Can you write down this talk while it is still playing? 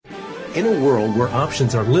In a world where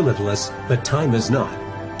options are limitless, but time is not,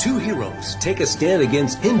 two heroes take a stand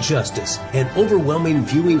against injustice and overwhelming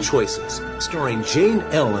viewing choices, starring Jane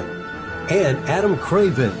Ellen and Adam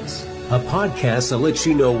Cravens. A podcast that lets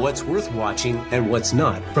you know what's worth watching and what's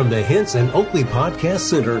not. From the Hints and Oakley Podcast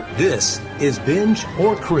Center, this is Binge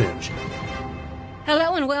or Cringe.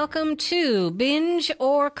 Hello and welcome to Binge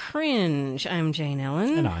or Cringe. I'm Jane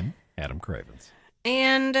Ellen. And I'm Adam Cravens.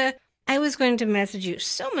 And I was going to message you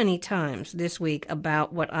so many times this week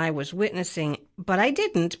about what I was witnessing, but I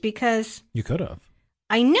didn't because... You could have.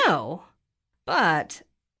 I know, but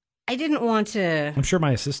I didn't want to... I'm sure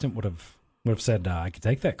my assistant would have said I could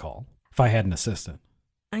take that call if I had an assistant.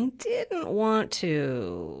 I didn't want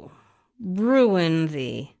to ruin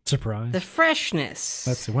the... Surprise. The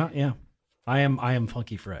freshness. Yeah. I am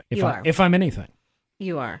funky fresh. If I'm anything.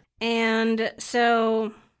 You are. And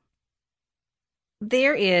so...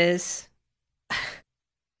 There is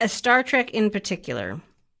a Star Trek in particular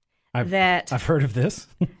I've heard of this.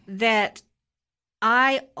 that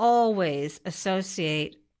I always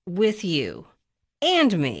associate with you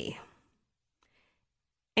and me.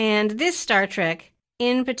 And this Star Trek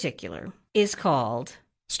in particular is called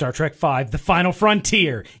Star Trek V, The Final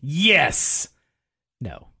Frontier. Yes.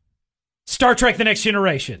 No. Star Trek The Next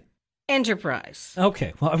Generation. Enterprise.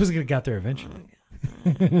 Okay. Well, I was going to get there eventually.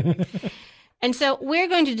 And so we're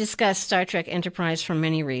going to discuss Star Trek Enterprise for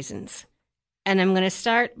many reasons. And I'm going to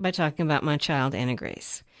start by talking about my child, Anna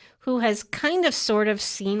Grace, who has kind of sort of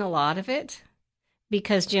seen a lot of it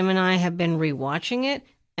because Jim and I have been rewatching it,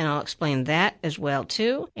 and I'll explain that as well,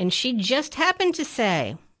 too. And she just happened to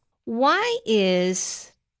say, why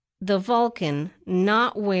is the Vulcan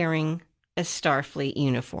not wearing a Starfleet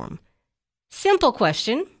uniform? Simple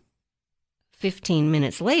question. 15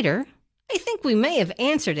 minutes later... I think we may have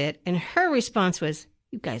answered it, and her response was,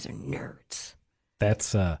 you guys are nerds.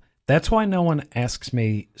 That's why no one asks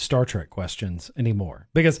me Star Trek questions anymore,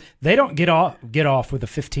 because they don't get off with a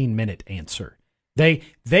 15-minute answer. They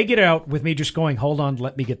get out with me just going, hold on,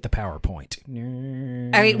 let me get the PowerPoint.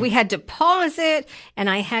 I mean, we had to pause it, and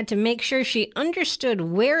I had to make sure she understood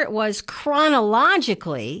where it was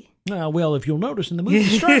chronologically. Well, if you'll notice in the movie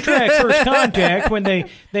Star Trek First Contact, when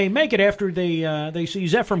they make it after they see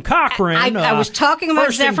Zefram Cochrane. I was talking about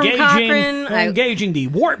Zefram Cochrane. Engaging the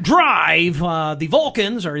warp drive, the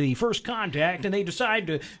Vulcans are the first contact, and they decide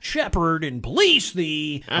to shepherd and police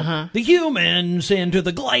the humans into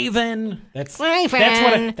the Glaven. That's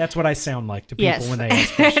what I sound like to people when they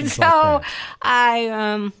ask questions so like that.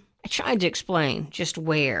 I tried to explain just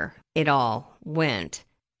where it all went.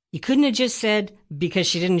 You couldn't have just said, because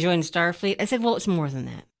she didn't join Starfleet. I said, well, it's more than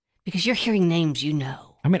that. Because you're hearing names you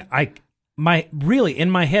know. I mean, really,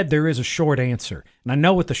 in my head, there is a short answer. And I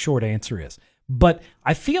know what the short answer is. But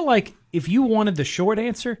I feel like if you wanted the short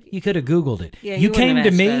answer, you could have Googled it. Yeah, you came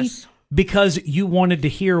to me us. because you wanted to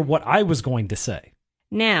hear what I was going to say.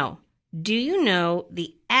 Now, do you know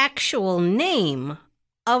the actual name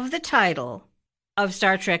of the title of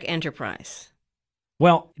Star Trek Enterprise?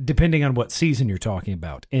 Well, depending on what season you're talking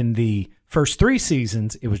about. In the first 3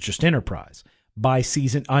 seasons, it was just Enterprise.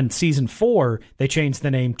 On season 4, they changed the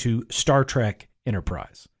name to Star Trek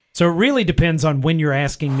Enterprise. So it really depends on when you're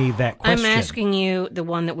asking me that question. I'm asking you the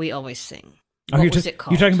one that we always sing. What was it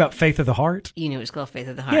called? You're talking about Faith of the Heart? You knew it was called Faith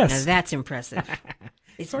of the Heart. Yes. Now that's impressive.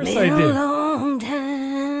 It's course been I did. a long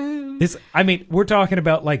time. We're talking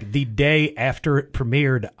about like the day after it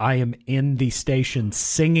premiered, I am in the station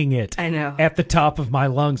singing it. I know. At the top of my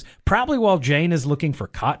lungs. Probably while Jane is looking for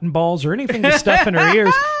cotton balls or anything to stuff in her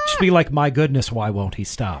ears. Just be like, my goodness, why won't he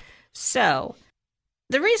stop? So,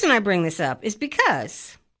 the reason I bring this up is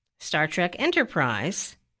because Star Trek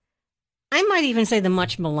Enterprise, I might even say the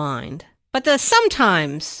much maligned, but the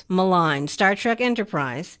sometimes maligned Star Trek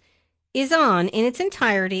Enterprise is on in its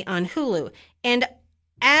entirety on Hulu. And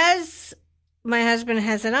as my husband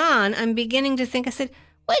has it on, I'm beginning to think, I said,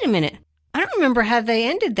 wait a minute, I don't remember how they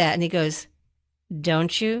ended that. And he goes,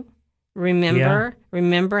 don't you remember? Yeah.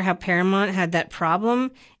 Remember how Paramount had that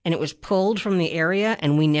problem and it was pulled from the area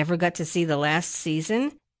and we never got to see the last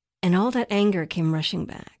season? And all that anger came rushing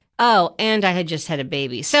back. Oh, and I had just had a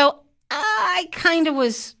baby. So I kind of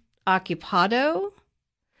was occupado.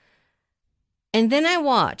 And then I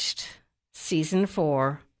watched season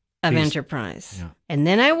 4 of Enterprise. Yeah. And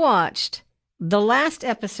then I watched the last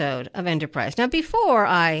episode of Enterprise. Now, before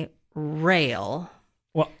I rail...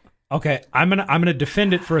 Well, okay, I'm gonna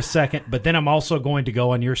defend it for a second, but then I'm also going to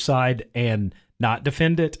go on your side and not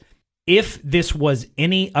defend it. If this was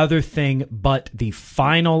any other thing but the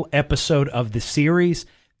final episode of the series,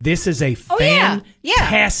 this is a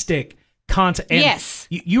fantastic content. And yes.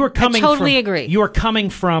 You are coming I totally from, agree. You are coming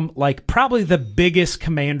from like probably the biggest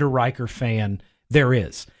Commander Riker fan there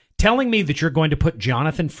is. Telling me that you're going to put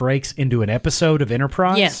Jonathan Frakes into an episode of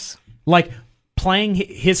Enterprise? Yes. Like playing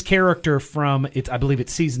his character from, I believe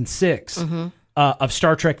it's season 6 of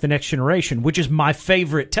Star Trek The Next Generation, which is my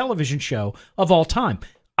favorite television show of all time.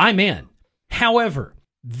 I'm in. However,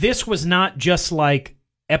 this was not just like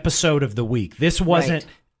episode of the week. This wasn't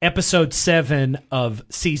episode 7 of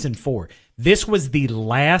season 4. This was the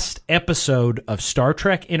last episode of Star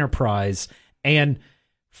Trek Enterprise, and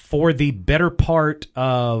for the better part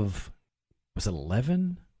of, was it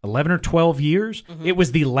 11 or 12 years? It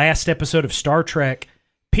was the last episode of Star Trek,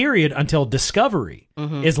 period, until Discovery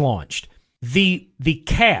is launched. The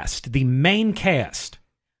cast, the main cast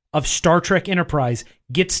of Star Trek Enterprise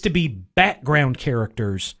gets to be background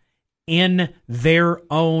characters in their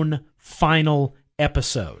own final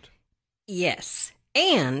episode. Yes.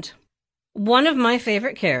 And one of my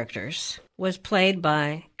favorite characters was played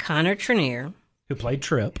by Connor Trinneer, Who played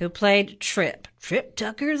Trip. Trip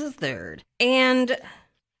Tucker III. And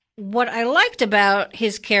what I liked about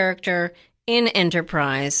his character in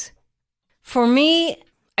Enterprise, for me,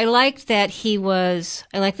 I liked that he was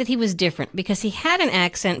different because he had an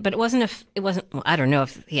accent, but it wasn't, well, I don't know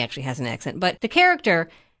if he actually has an accent, but the character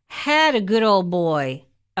had a good old boy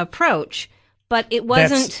approach, but it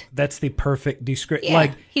wasn't. That's the perfect description. Yeah,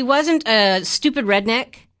 like, he wasn't a stupid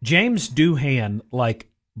redneck. James Doohan, like,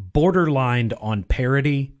 borderlined on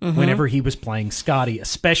parody whenever he was playing Scotty,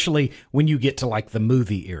 especially when you get to like the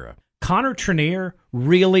movie era. Connor Trinneer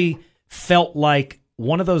really felt like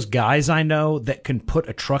one of those guys I know that can put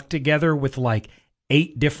a truck together with like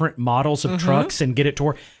 8 different models of trucks and get it to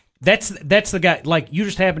work. That's the guy. Like, you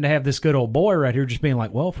just happen to have this good old boy right here just being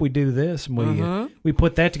like, well, if we do this and we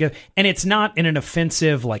put that together, and it's not in an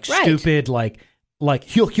offensive, like stupid, like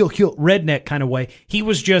heel redneck kind of way. He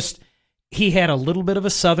was just, he had a little bit of a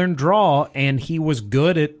southern draw, and he was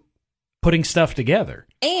good at putting stuff together.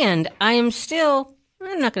 And I am still,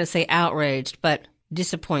 I'm not going to say outraged, but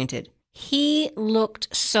disappointed. He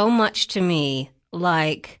looked so much to me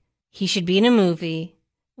like he should be in a movie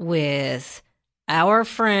with our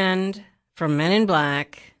friend from Men in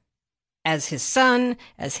Black as his son,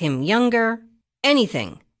 as him younger,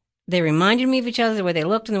 anything. They reminded me of each other, the way they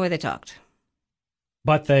looked and the way they talked.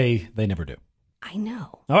 But they never do. I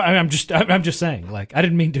know. I'm just saying, like, I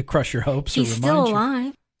didn't mean to crush your hopes. He's or remind still you.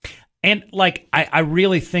 alive. And like, I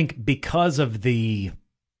really think because of the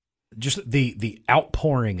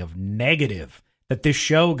outpouring of negative that this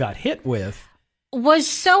show got hit with Was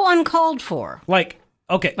so uncalled for. Like,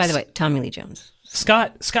 okay. By the way, Tommy Lee Jones.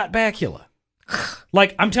 Scott Bakula.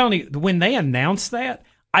 Like, I'm telling you, when they announced that,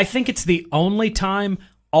 I think it's the only time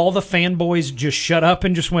all the fanboys just shut up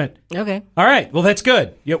and just went, Okay. all right, well, that's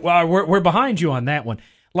good. Yeah, well, we're behind you on that one.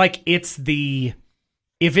 Like, if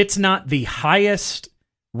it's not the highest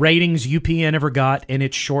ratings UPN ever got in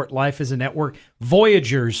its short life as a network,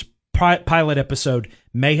 Voyager's pilot episode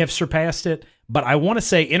may have surpassed it, but I want to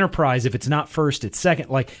say Enterprise, if it's not first, it's second.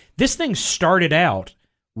 Like, this thing started out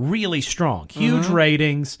really strong. Huge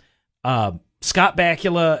ratings. Scott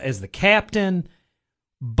Bakula as the captain.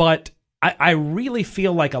 But I really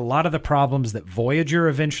feel like a lot of the problems that Voyager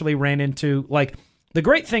eventually ran into, like, the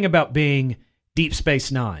great thing about being Deep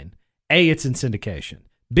Space Nine, A, it's in syndication.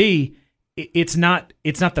 B, it's not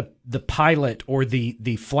the pilot or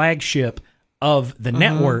the flagship of the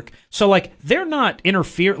network. So, like, they're not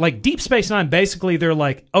interfere. Like, Deep Space Nine, basically, they're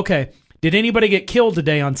like, okay, did anybody get killed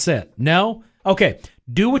today on set? No? Okay,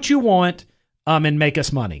 do what you want and make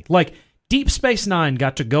us money. Like, Deep Space Nine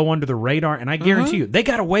got to go under the radar, and I guarantee you, they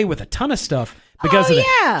got away with a ton of stuff because of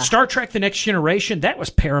yeah. Star Trek: The Next Generation. That was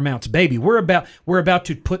Paramount's baby. We're about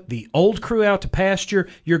to put the old crew out to pasture.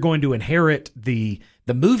 You're going to inherit the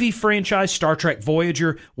movie franchise. Star Trek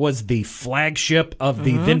Voyager was the flagship of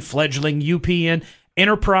the then fledgling UPN.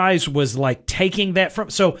 Enterprise was like taking that from.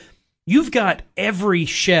 So you've got every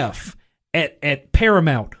chef at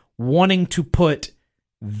Paramount wanting to put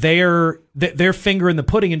their finger in the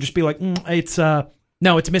pudding and just be like, it's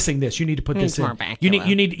missing this. You need to put this in. You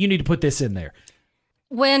need to put this in there.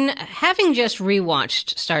 When having just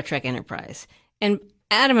rewatched Star Trek Enterprise, and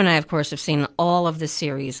Adam and I, of course, have seen all of the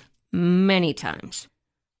series many times,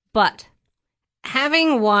 but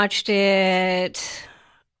having watched it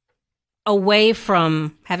away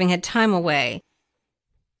from having had time away,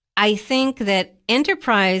 I think that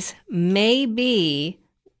Enterprise may be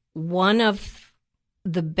one of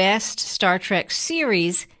the best Star Trek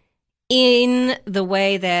series in the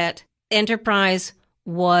way that Enterprise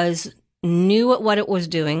knew what it was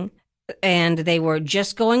doing, and they were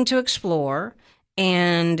just going to explore,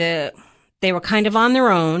 and They were kind of on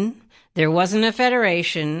their own. There wasn't a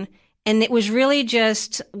federation. And it was really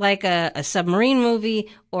just like a submarine movie,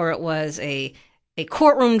 or it was a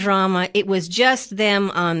courtroom drama. It was just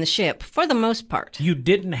them on the ship for the most part. You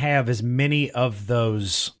didn't have as many of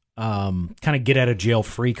those kind of get out of jail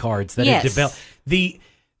free cards that had developed. The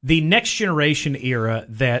Next Generation era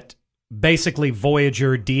that basically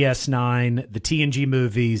Voyager, DS9, the TNG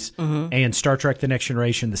movies, and Star Trek The Next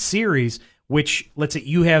Generation, the series, which, let's say,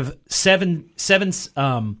 you have seven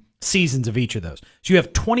seasons of each of those. So you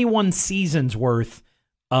have 21 seasons worth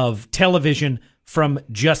of television from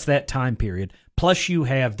just that time period. Plus you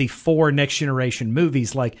have the 4 Next Generation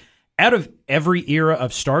movies. Like, out of every era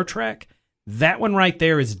of Star Trek, that one right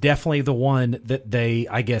there is definitely the one that they,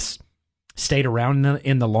 I guess, stayed around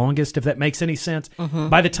in the longest, if that makes any sense.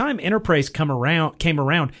 By the time Enterprise came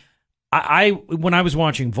around, I when I was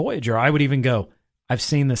watching Voyager, I would even go, I've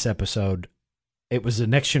seen this episode. It was a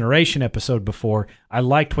Next Generation episode before. I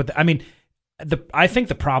liked I think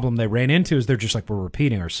the problem they ran into is they're just like, we're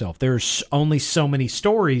repeating ourselves. There's only so many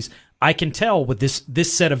stories I can tell with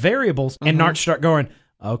this set of variables, and not start going,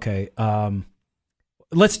 okay,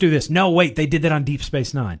 let's do this. No, wait, they did that on Deep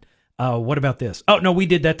Space Nine. What about this? Oh, no, we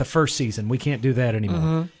did that the first season. We can't do that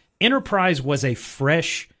anymore. Enterprise was a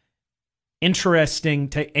fresh,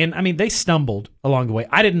 interesting and I mean, they stumbled along the way.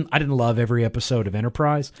 I didn't love every episode of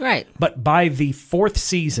Enterprise. Right. But by the 4th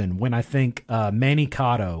season, when I think Manny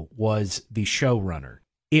Cotto was the showrunner,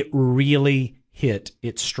 it really hit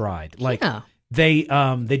its stride. Like, they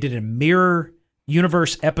did a mirror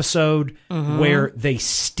universe episode where they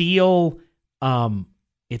steal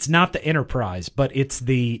it's not the Enterprise, but it's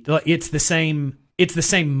the same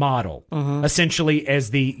model essentially as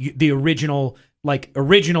the original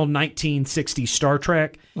 1960s Star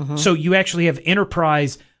Trek. So you actually have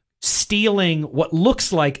Enterprise stealing what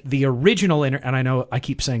looks like the original, and I know I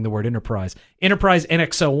keep saying the word Enterprise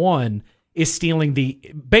NX-01 is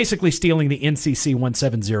basically stealing the NCC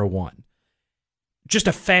 1701. Just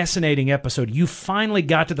a fascinating episode. You finally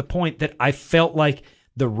got to the point that I felt like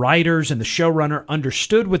the writers and the showrunner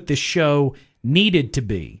understood what this show needed to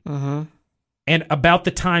be. And about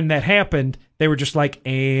the time that happened, they were just like,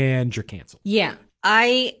 and you're canceled. Yeah.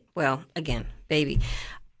 Again, baby,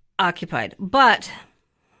 occupied. But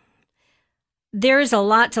there is a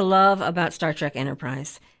lot to love about Star Trek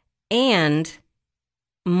Enterprise. And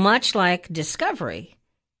much like Discovery,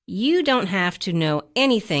 you don't have to know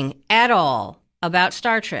anything at all about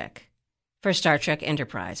Star Trek for Star Trek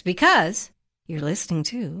Enterprise, because you're listening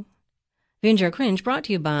to Binge or Cringe, brought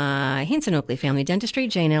to you by Hinson Oakley Family Dentistry.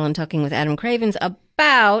 Jane Ellen talking with Adam Cravens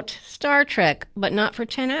about Star Trek, but not for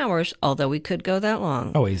 10 hours, although we could go that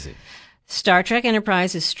long. Oh, easy. Star Trek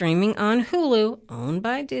Enterprise is streaming on Hulu, owned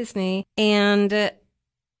by Disney, and it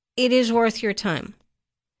is worth your time.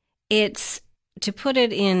 It's, to put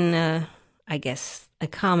it in, I guess, a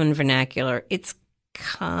common vernacular, it's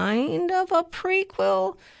kind of a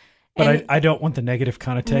prequel. But I don't want the negative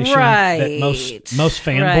connotation that most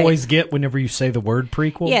fanboys get whenever you say the word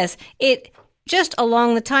prequel. Yes, it just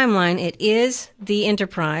along the timeline, it is the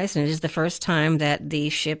Enterprise, and it is the first time that the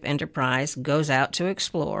ship Enterprise goes out to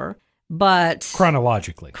explore. But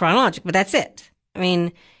chronologically, but that's it. I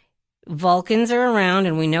mean, Vulcans are around,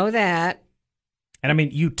 and we know that. And I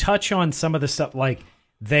mean, you touch on some of the stuff, like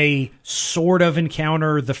they sort of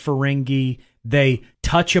encounter the Ferengi. They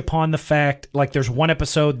touch upon the fact, like, there's one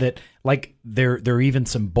episode that, like, there are even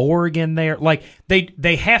some Borg in there. Like,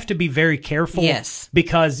 they have to be very careful. Yes.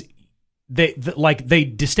 Because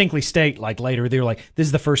they distinctly state, like, later, they're like, this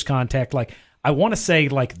is the first contact. Like, I want to say,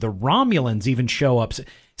 like, the Romulans even show up.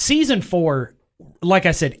 Season 4, like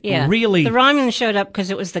I said, really. The Romulans showed up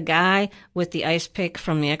because it was the guy with the ice pick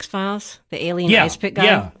from the X-Files, the alien ice pick guy.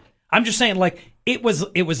 Yeah. I'm just saying, like, it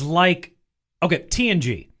was like, okay,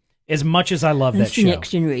 TNG. As much as I love that show.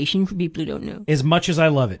 Next Generation, for people who don't know. As much as I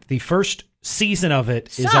love it. The first season of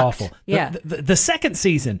it is awful. Yeah. The second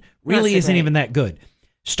season really isn't even that good.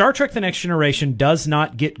 Star Trek The Next Generation does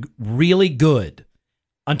not get really good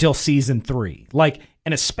until season 3. Like,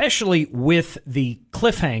 and especially with the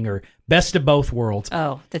cliffhanger, Best of Both Worlds.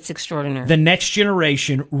 Oh, that's extraordinary. The Next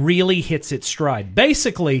Generation really hits its stride.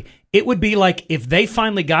 Basically, it would be like if they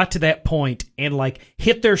finally got to that point and like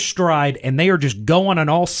hit their stride and they are just going on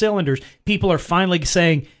all cylinders, people are finally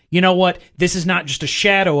saying, you know what, this is not just a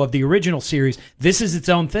shadow of the original series. This is its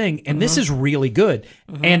own thing, and this is really good.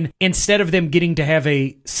 And instead of them getting to have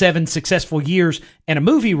 7 successful years and a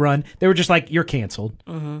movie run, they were just like, you're canceled.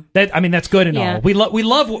 That's good and all. We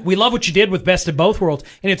love what you did with Best of Both Worlds,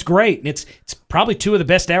 and it's great. And it's probably 2 of the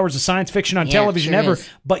best hours of science fiction on television ever,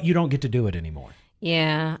 but you don't get to do it anymore.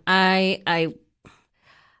 Yeah,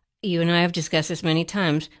 you and I have discussed this many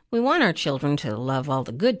times. We want our children to love all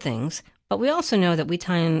the good things, but we also know that we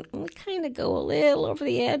kind of go a little over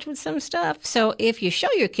the edge with some stuff. So if you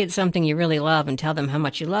show your kids something you really love and tell them how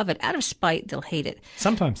much you love it, out of spite, they'll hate it.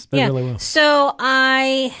 Sometimes they really will. So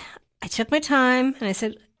I took my time and I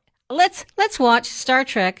said, let's watch Star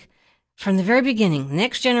Trek from the very beginning,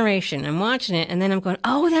 Next Generation. I'm watching it, and then I'm going,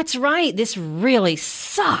 oh, that's right. This really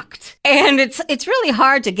sucked. And it's really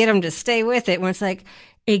hard to get them to stay with it when it's like,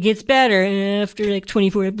 it gets better after like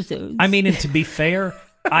 24 episodes. I mean, and to be fair,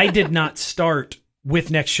 I did not start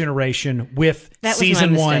with Next Generation with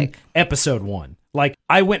season 1, episode 1. Like,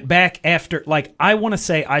 I went back after, like, I want to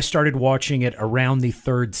say I started watching it around the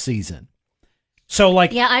 3rd season. So,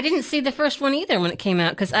 like... Yeah, I didn't see the first one either when it came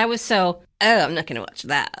out, because I was so, I'm not going to watch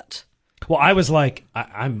that. Well, I was like,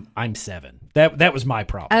 I'm 7. That was my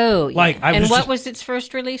problem. Oh, yeah. Like, and what was its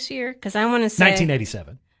first release year? Because I want to say...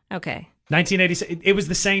 1987. Okay. 1987. It was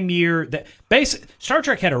the same year that Star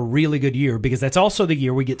Trek had a really good year, because that's also the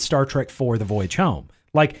year we get Star Trek IV: The Voyage Home.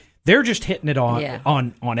 Like, they're just hitting it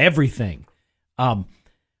on everything.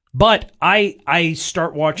 But I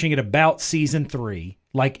start watching it about season 3,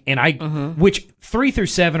 like, and which 3 through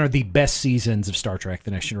 7 are the best seasons of Star Trek: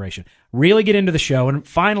 The Next Generation. Really get into the show, and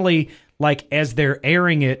finally, like, as they're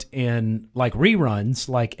airing it in like reruns,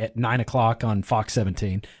 like at 9:00 on Fox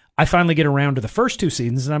 17. I finally get around to the first 2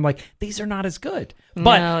 seasons, and I'm like, these are not as good.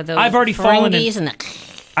 But I've already fallen in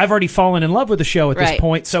love with the show at this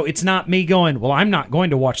point, so it's not me going, well, I'm not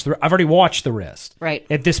going to watch I've already watched the rest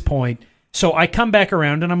at this point. So I come back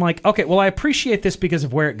around, and I'm like, okay, well, I appreciate this because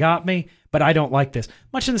of where it got me, but I don't like this.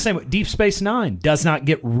 Much in the same way, Deep Space Nine does not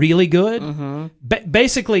get really good.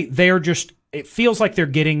 Basically, it feels like they're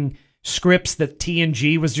getting scripts that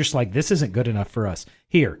TNG was just like, this isn't good enough for us.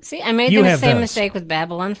 Here. See, I made the same mistake with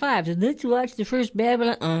Babylon 5. So let's watch the first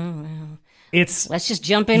Babylon. Let's just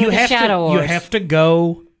jump into the Shadow Wars. You have to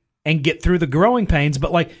go and get through the growing pains,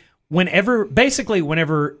 but like whenever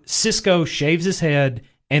Sisko shaves his head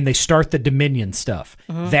and they start the Dominion stuff,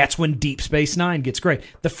 that's when Deep Space Nine gets great.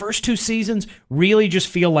 The first 2 seasons really just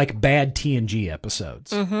feel like bad TNG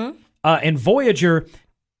episodes. And Voyager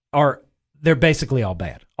they're basically all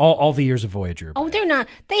bad. All the years of Voyager. Oh, they're not.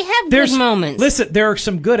 They have good moments. Listen, there are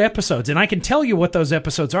some good episodes, and I can tell you what those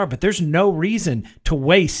episodes are, but there's no reason to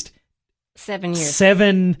waste 7 years.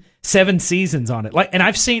 Seven seasons on it. Like, and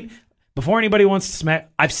I've seen, before anybody wants to smack,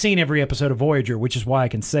 I've seen every episode of Voyager, which is why I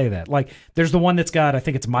can say that. Like, there's the one that's got, I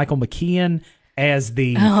think it's Michael McKean as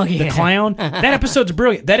the clown. That episode's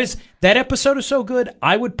brilliant. That episode is so good,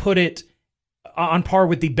 I would put it on par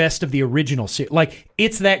with the best of the original series. Like,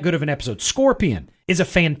 it's that good of an episode. Scorpion is a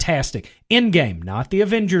fantastic. Endgame, not the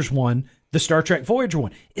Avengers one, the Star Trek Voyager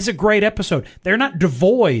one, is a great episode. They're not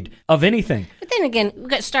devoid of anything. But then again, we've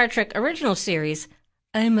got Star Trek original series.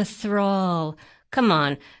 I'm a thrall. Come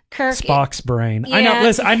on, Kirk. Spock's brain. Yeah. I know.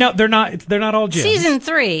 Listen, I know they're not all gems. Season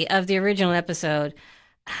 3 of the original episode,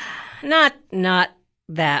 not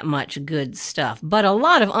that much good stuff, but a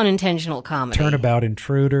lot of unintentional comedy. Turnabout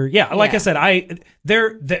Intruder. Yeah, like I said,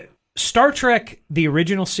 the Star Trek, the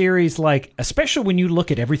original series, like, especially when you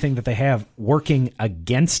look at everything that they have working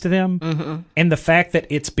against them, and the fact that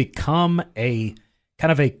it's become a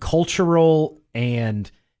kind of a cultural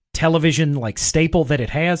and television like staple that it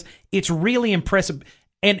has, it's really impressive.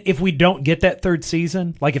 And if we don't get that 3rd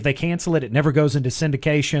season, like if they cancel it, it never goes into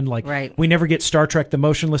syndication. Like we never get Star Trek: The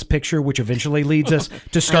Motionless Picture, which eventually leads us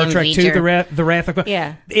to Star Trek II: The Wrath of God.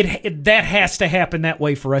 Yeah, that has to happen that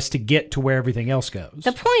way for us to get to where everything else goes.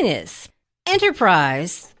 The point is,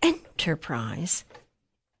 Enterprise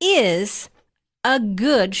is a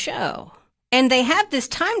good show, and they have this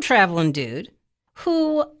time traveling dude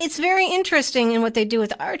who, it's very interesting in what they do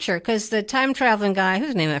with Archer, because the time-traveling guy,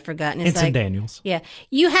 whose name I've forgotten, is Ensign Daniels. Yeah.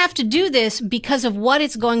 You have to do this because of what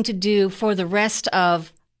it's going to do for the rest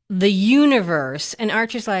of the universe. And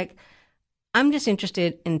Archer's like, I'm just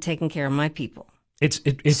interested in taking care of my people. It's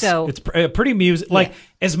pretty music. Like,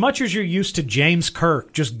 as much as you're used to James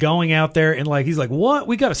Kirk just going out there and like, he's like, what?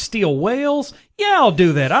 We got to steal whales? Yeah, I'll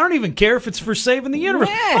do that. I don't even care if it's for saving the universe.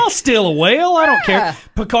 Yeah. I'll steal a whale. I don't care.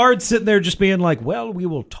 Picard's sitting there just being like, well, we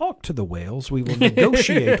will talk to the whales. We will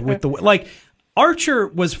negotiate with the like. Archer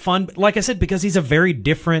was fun, like I said, because he's a very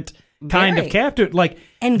different kind of captain. Like,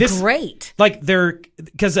 and great. Like,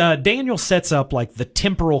 because Daniel sets up like the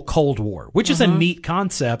temporal Cold War, which is a neat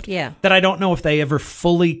concept that I don't know if they ever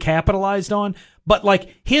fully capitalized on. But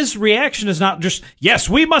like, his reaction is not just, yes,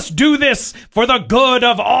 we must do this for the good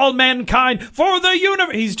of all mankind, for the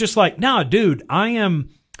universe. He's just like, nah, dude, I'm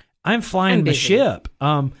flying the ship.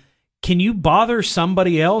 Can you bother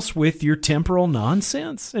somebody else with your temporal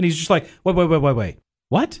nonsense? And he's just like, wait.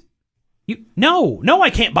 What? No, I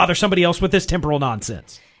can't bother somebody else with this temporal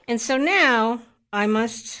nonsense. And so now I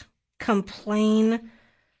must complain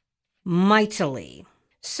mightily.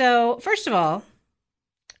 So, first of all,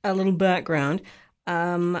 a little background.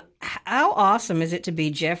 How awesome is it to be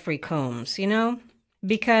Jeffrey Combs, you know?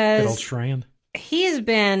 Because Good old Shran. he's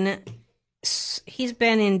been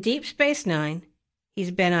in Deep Space Nine,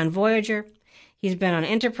 he's been on Voyager, he's been on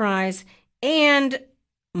Enterprise, and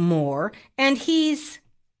more, and he's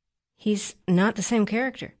not the same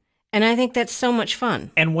character. And I think that's so much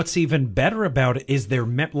fun. And what's even better about it is they're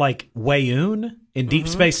like Wei-Un in Deep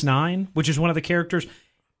Space Nine, which is one of the characters.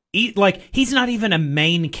 He's not even a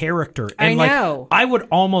main character. And I know. I would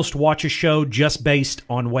almost watch a show just based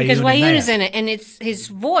on Wei-Un. Because Wei-Un is in it, and it's his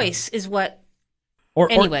voice is what.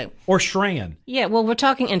 Anyway. Or Shran. Yeah, well, we're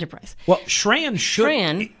talking Enterprise. Well, Shran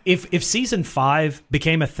should. If season 5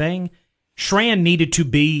 became a thing, Shran needed to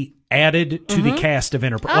be added to the cast of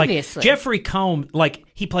Enterprise. Obviously. Like Jeffrey Combs, like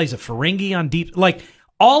he plays a Ferengi on Deep. Like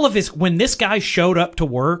all of his, when this guy showed up to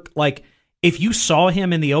work, like if you saw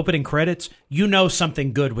him in the opening credits, you know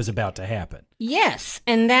something good was about to happen. Yes,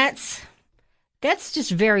 and that's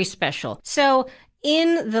just very special. So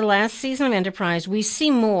in the last season of Enterprise, we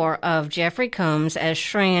see more of Jeffrey Combs as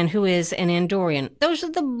Shran, who is an Andorian. Those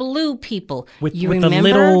are the blue people.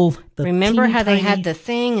 Remember how they had the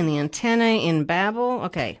thing and the antenna in Babel?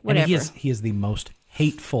 Okay, whatever. And he is the most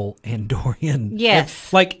hateful Andorian.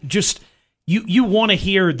 Yes. Like just you want to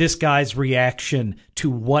hear this guy's reaction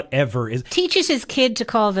to whatever is. Teaches his kid to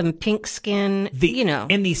call them pink skin,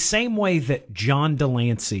 In the same way that John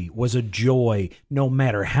Delancey was a joy no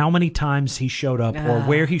matter how many times he showed up or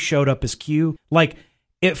where he showed up as Q. Like,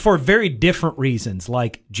 for very different reasons.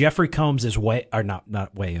 Like, Jeffrey Combs is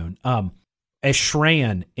not Wei-Un. As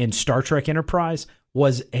Shran in Star Trek Enterprise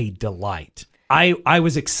was a delight. I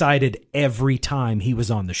was excited every time he was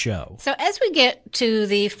on the show. So as we get to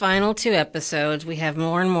the final 2 episodes, we have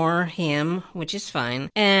more and more him, which is fine.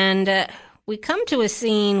 And we come to a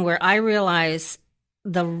scene where I realize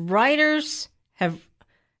the writers have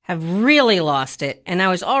really lost it. And I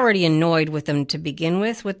was already annoyed with them to begin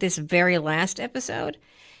with this very last episode.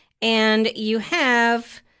 And you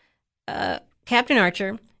have Captain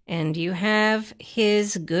Archer. And you have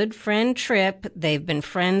his good friend Trip. They've been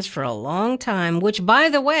friends for a long time, which, by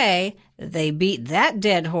the way, they beat that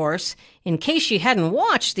dead horse. In case you hadn't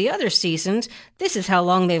watched the other seasons, this is how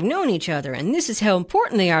long they've known each other, and this is how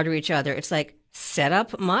important they are to each other. It's like, set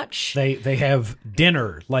up much? They have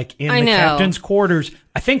dinner, like, in the captain's quarters,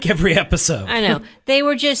 I think every episode. I know. They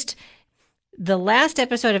were just... The last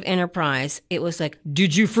episode of Enterprise, it was like,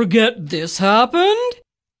 did you forget this happened?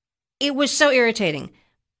 It was so irritating.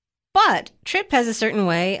 But Trip has a certain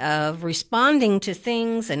way of responding to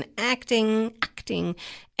things and acting,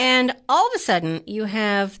 and all of a sudden you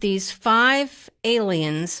have these 5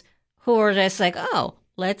 aliens who are just like, oh,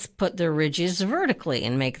 let's put the ridges vertically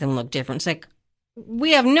and make them look different. It's like,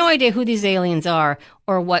 we have no idea who these aliens are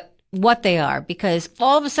or what they are, because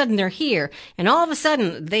all of a sudden they're here, and all of a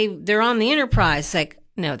sudden they're on the Enterprise. It's like,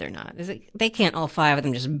 no, they're not. It's like, they can't all 5 of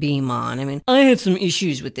them just beam on. I mean, I had some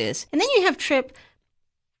issues with this. And then you have Trip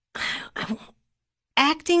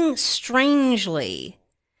acting strangely,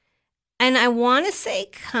 and I want to say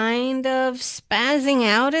kind of spazzing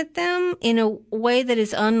out at them in a way that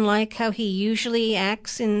is unlike how he usually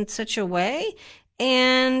acts in such a way.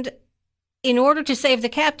 And in order to save the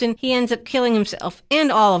captain, he ends up killing himself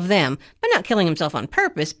and all of them, but not killing himself on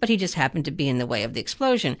purpose, but he just happened to be in the way of the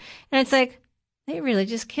explosion. And it's like, they really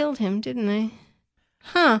just killed him, didn't they?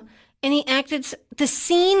 Huh. And he acted... The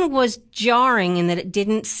scene was jarring in that it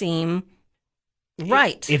didn't seem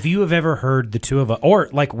right. If you have ever heard the two of us... Or,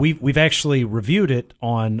 like, we've actually reviewed it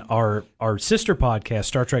on our sister podcast,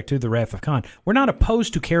 Star Trek II, The Wrath of Khan. We're not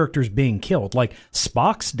opposed to characters being killed. Like,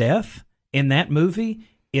 Spock's death in that movie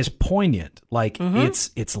is poignant. Like,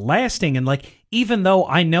 it's lasting. And, like, even though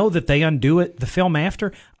I know that they undo it the film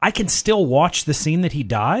after, I can still watch the scene that he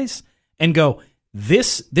dies and go,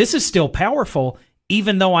 this is still powerful,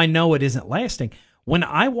 even though I know it isn't lasting. When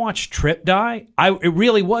I watched Trip die, it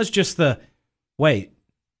really was just wait,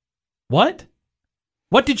 what?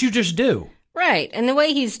 What did you just do? Right, and the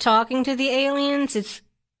way he's talking to the aliens,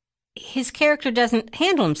 his character doesn't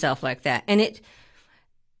handle himself like that. And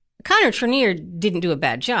Connor Trenier didn't do a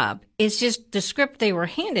bad job. It's just the script they were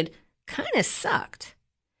handed kind of sucked.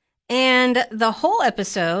 And the whole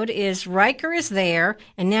episode is Riker is there,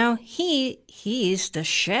 and now he's the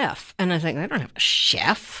chef. And I was like, I don't have a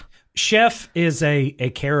chef. Chef is a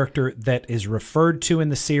character that is referred to in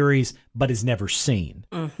the series, but is never seen.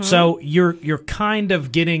 So you're kind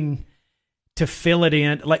of getting to fill it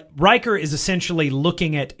in. Like Riker is essentially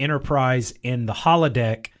looking at Enterprise in the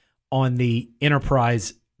holodeck on the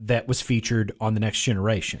Enterprise that was featured on The Next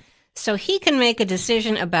Generation. So he can make a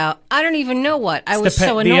decision about, I don't even know what. I was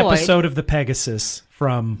so The annoyed. episode of the Pegasus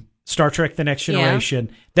from Star Trek The Next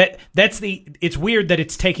Generation. Yeah. It's weird that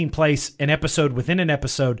it's taking place an episode within an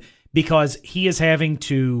episode because he is having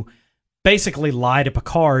to basically lie to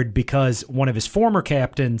Picard because one of his former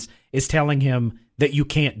captains is telling him that you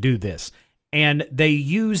can't do this. And they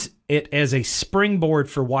use it as a springboard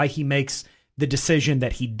for why he makes the decision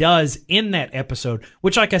that he does in that episode,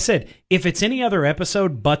 which, like I said, if it's any other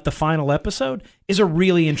episode but the final episode, is a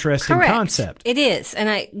really interesting concept. It is.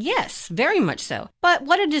 And yes, very much so. But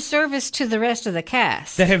what a disservice to the rest of the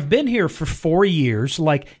cast. That have been here for 4 years.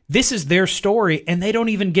 Like, this is their story, and they don't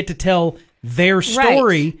even get to tell their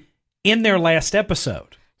story in their last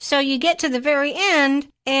episode. So you get to the very end,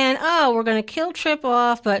 and, we're going to kill Trip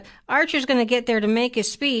off, but Archer's going to get there to make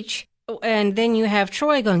his speech. And then you have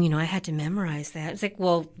Troy going, I had to memorize that. It's like,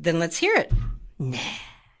 well, then let's hear it. Nah.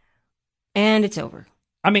 And it's over.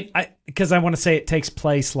 I mean, because I want to say it takes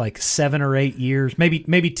place like 7 or 8 years,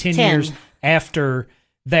 maybe 10 years after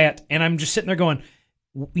that. And I'm just sitting there going,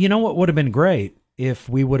 you know what would have been great if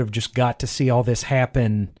we would have just got to see all this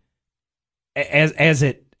happen as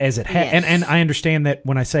it happened. Yes. And I understand that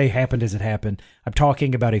when I say happened as it happened, I'm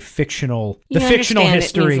talking about fictional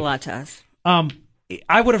history. It means a lot to us.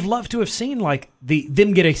 I would have loved to have seen like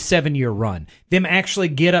them get a 7-year run, them actually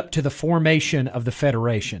get up to the formation of the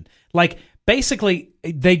Federation. Like basically,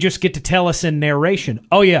 they just get to tell us in narration.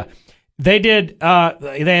 Oh yeah, they did.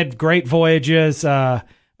 They had great voyages. It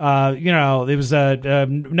was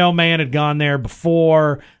no man had gone there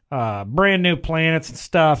before. Brand new planets and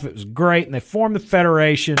stuff. It was great, and they formed the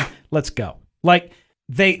Federation. Let's go. Like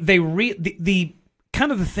the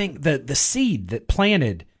kind of the thing, the seed that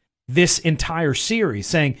planted this entire series,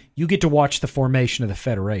 saying you get to watch the formation of the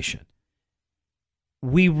Federation.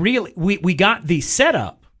 We got the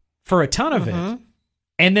setup for a ton of it,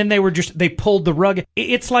 and then they pulled the rug.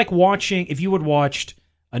 It's like watching, if you would watched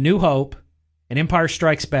A New Hope and Empire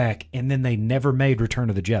Strikes Back, and then they never made Return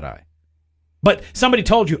of the Jedi. But somebody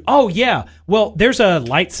told you, oh yeah, well, there's a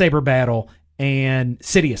lightsaber battle and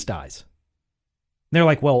Sidious dies. And they're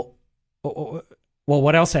like, well,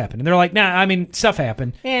 what else happened? And they're like, nah, I mean, stuff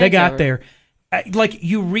happened. Yeah, they got there. Like,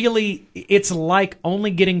 it's like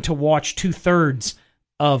only getting to watch 2/3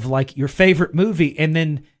 of like your favorite movie, and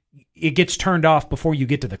then it gets turned off before you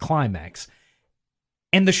get to the climax.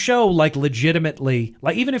 And the show, like, legitimately,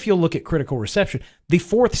 like, even if you'll look at critical reception, the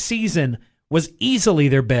 4th season was easily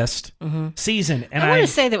their best season. And I want to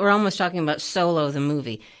say that we're almost talking about Solo, the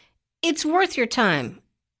movie. It's worth your time.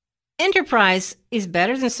 Enterprise is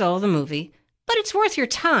better than Solo, the movie, but it's worth your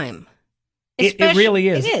time. It really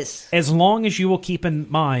is. It is. As long as you will keep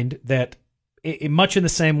in mind that, much in the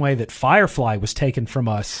same way that Firefly was taken from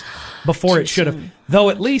us before it should have, though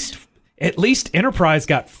at least Enterprise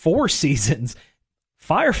got 4 seasons,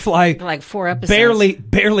 Firefly like 4 episodes.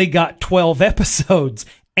 barely got 12 episodes,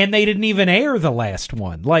 and they didn't even air the last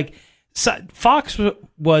one. Like, Fox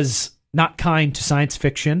was not kind to science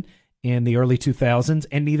fiction in the early 2000s,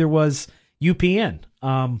 and neither was UPN.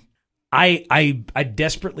 I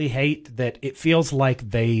desperately hate that it feels like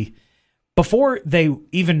before they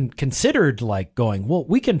even considered like going, well,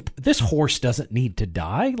 this horse doesn't need to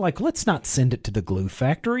die. Like, let's not send it to the glue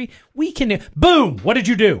factory. We can, boom. What did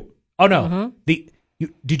you do? Oh no.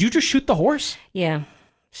 Did you just shoot the horse? Yeah.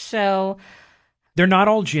 So they're not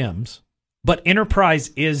all gems, but Enterprise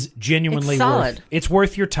is genuinely solid. It's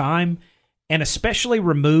worth your time, and especially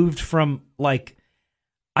removed from like,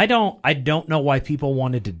 I don't know why people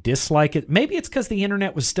wanted to dislike it. Maybe it's because the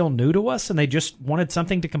internet was still new to us and they just wanted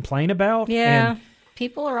something to complain about. Yeah,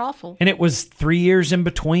 people are awful. And it was 3 years in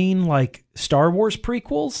between like Star Wars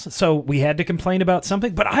prequels, so we had to complain about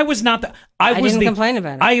something. But I was not I didn't complain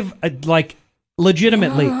about it. I've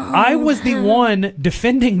legitimately, I was the one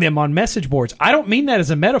defending them on message boards. I don't mean that as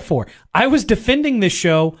a metaphor. I was defending this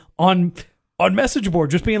show on message board,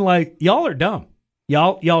 just being like, y'all are dumb.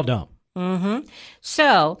 Y'all dumb.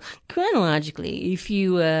 So, chronologically, if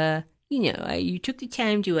you, you took the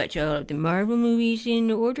time to watch all of the Marvel movies in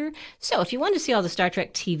order. So, if you want to see all the Star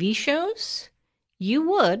Trek TV shows, you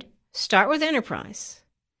would start with Enterprise,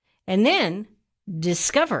 and then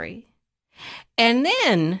Discovery, and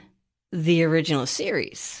then the original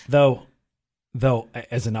series. Though,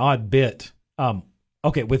 as an odd bit,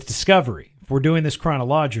 okay, with Discovery, if we're doing this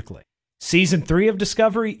chronologically, Season 3 of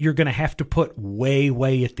Discovery, you're going to have to put way,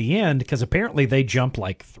 way at the end because apparently they jump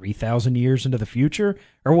like 3,000 years into the future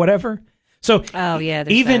or whatever. So Oh, yeah,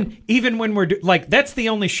 there's even when we're like, that's the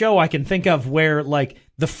only show I can think of where like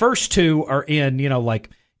the first two are in,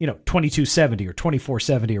 2270 or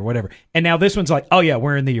 2470 or whatever. And now this one's like, oh yeah,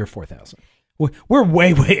 we're in the year 4000. We're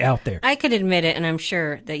way, way out there. I could admit it, and I'm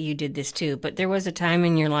sure that you did this too, but there was a time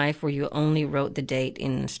in your life where you only wrote the date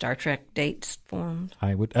in Star Trek dates form.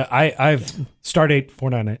 I've Stardate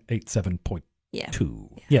 4987.2. Yeah.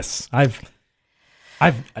 Yes, I've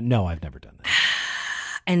never done that.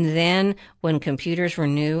 And then when computers were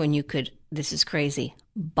new and you could, this is crazy,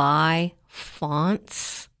 buy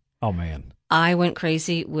fonts. Oh man. I went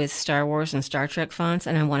crazy with Star Wars and Star Trek fonts,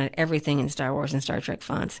 and I wanted everything in Star Wars and Star Trek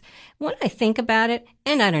fonts. When I think about it,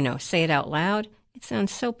 and I don't know, say it out loud, it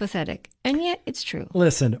sounds so pathetic, and yet it's true.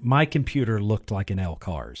 Listen, my computer looked like an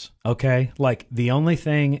LCARS, okay? Like, the only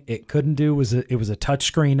thing it couldn't do was it was a touch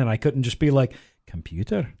screen, and I couldn't just be like,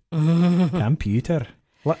 computer, computer.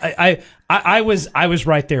 Well, I was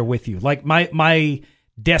right there with you. Like, my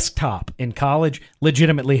desktop in college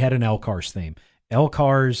legitimately had an LCARS theme.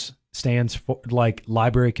 LCARS stands for like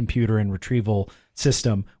Library Computer and Retrieval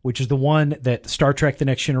System, which is the one that Star Trek The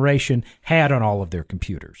Next Generation had on all of their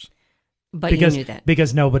computers. But you knew that.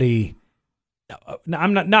 Because nobody,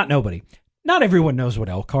 not nobody, not everyone knows what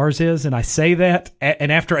LCARS is, and I say that, and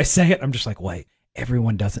after I say it, I'm just like, wait,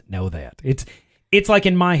 everyone doesn't know that. It's like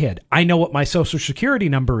in my head, I know what my social security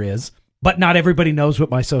number is, but not everybody knows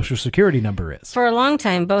what my social security number is. For a long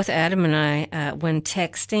time, both Adam and I, when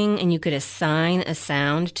texting and you could assign a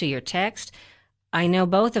sound to your text, I know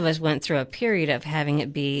both of us went through a period of having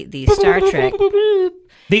it be the Star Trek.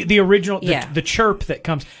 The original, the chirp that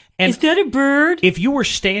comes. And is that a bird? If you were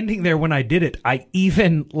standing there when I did it, I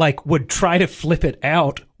even like would try to flip it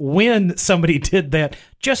out when somebody did that,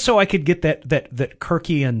 just so I could get that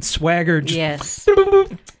Kirkian swagger. Yes.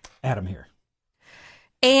 Adam here.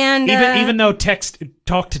 And even though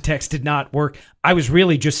talk to text did not work, I was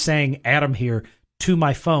really just saying Adam here to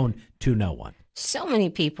my phone to no one. So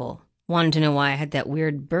many people wanted to know why I had that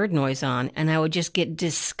weird bird noise on, and I would just get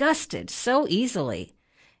disgusted so easily,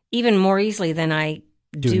 even more easily than I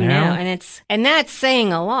do now. And that's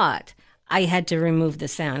saying a lot. I had to remove the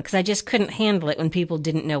sound because I just couldn't handle it when people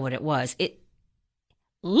didn't know what it was. It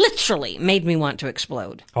literally made me want to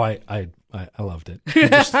explode. Oh, I loved it.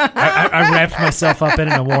 I wrapped myself up in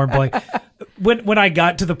a warm blanket. When I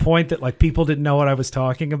got to the point that like people didn't know what I was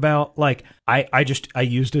talking about, like I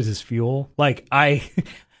used it as fuel. Like I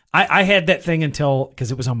had that thing until, because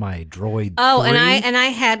it was on my Droid 3. and I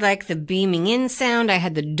had like the beaming in sound. I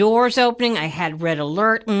had the doors opening. I had red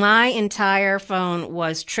alert. My entire phone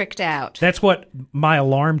was tricked out. That's what my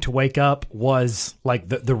alarm to wake up was, like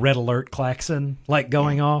the red alert klaxon like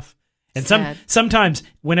going off. And sometimes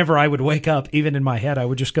whenever I would wake up, even in my head, I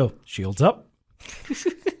would just go, shields up.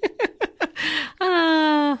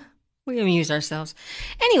 We amuse ourselves.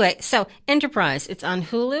 Anyway, so Enterprise, it's on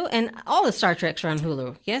Hulu, and all the Star Treks are on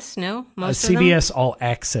Hulu. Yes? No? Most of them? CBS All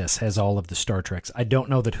Access has all of the Star Treks. I don't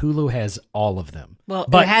know that Hulu has all of them. Well,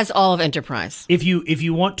 but it has all of Enterprise. If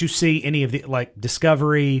you want to see any of the, like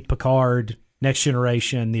Discovery, Picard, Next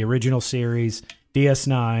Generation, the original series,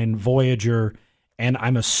 DS9, Voyager, and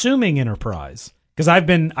I'm assuming Enterprise, because I've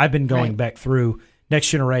been going back through Next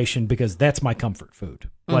Generation because that's my comfort food.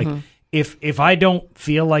 Like, if I don't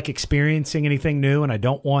feel like experiencing anything new and I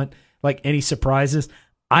don't want like any surprises,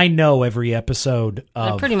 I know every episode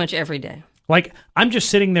of pretty much every day. Like, I'm just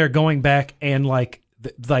sitting there going back and like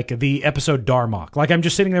the episode Darmok. Like, I'm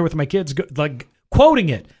just sitting there with my kids like quoting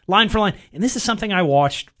it line for line. And this is something I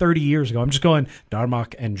watched 30 years ago. I'm just going,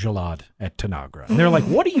 Darmok and Jalad at Tanagra. And they're like,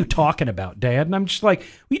 what are you talking about, Dad? And I'm just like,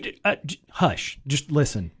 hush, just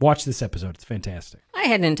listen, watch this episode. It's fantastic. I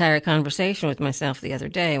had an entire conversation with myself the other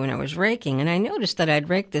day when I was raking, and I noticed that I'd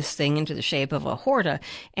raked this thing into the shape of a Horta,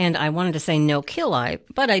 and I wanted to say no kill eye,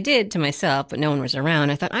 but I did to myself, but no one was around.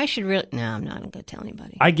 I thought I should really, no, I'm not going to tell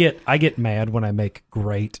anybody. I get mad when I make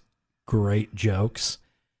great jokes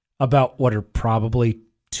about what are probably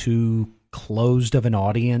too closed of an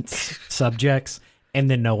audience subjects, and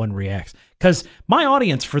then no one reacts. Because my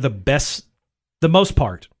audience, for the most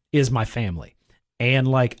part, is my family. And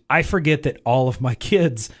like, I forget that all of my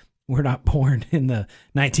kids were not born in the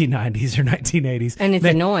 1990s or 1980s. And it's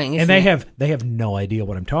annoying, isn't it? They have no idea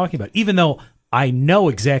what I'm talking about, even though I know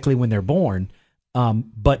exactly when they're born.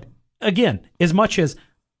 But again, as much as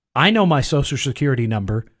I know my social security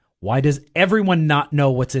number, why does everyone not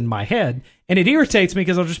know what's in my head? And it irritates me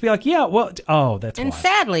because I'll just be like, yeah, well, that's why. And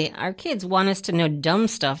sadly, our kids want us to know dumb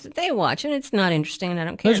stuff that they watch, and it's not interesting, and I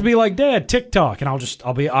don't care. They'll just be like, Dad, TikTok, and I'll just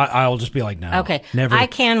be like, no. Okay, never. I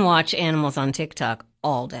can watch animals on TikTok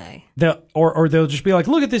all day. Or they'll just be like,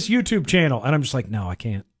 look at this YouTube channel, and I'm just like, no, I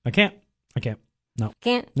can't. I can't. No.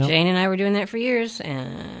 Can't. No. Jane and I were doing that for years,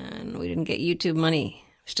 and we didn't get YouTube money.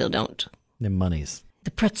 Still don't. The monies.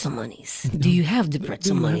 The pretzel monies. Do you have the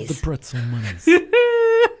pretzel monies? The pretzel monies.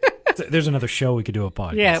 There's another show we could do a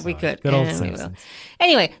podcast. Yeah, we could. Good old And we will. Simpsons.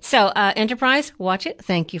 Anyway, so Enterprise, watch it.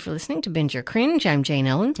 Thank you for listening to Binge or Cringe. I'm Jane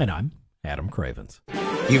Ellen. And I'm Adam Cravens.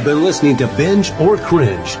 You've been listening to Binge or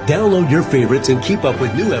Cringe. Download your favorites and keep up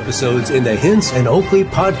with new episodes in the Hints and Oakley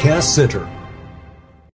Podcast Center.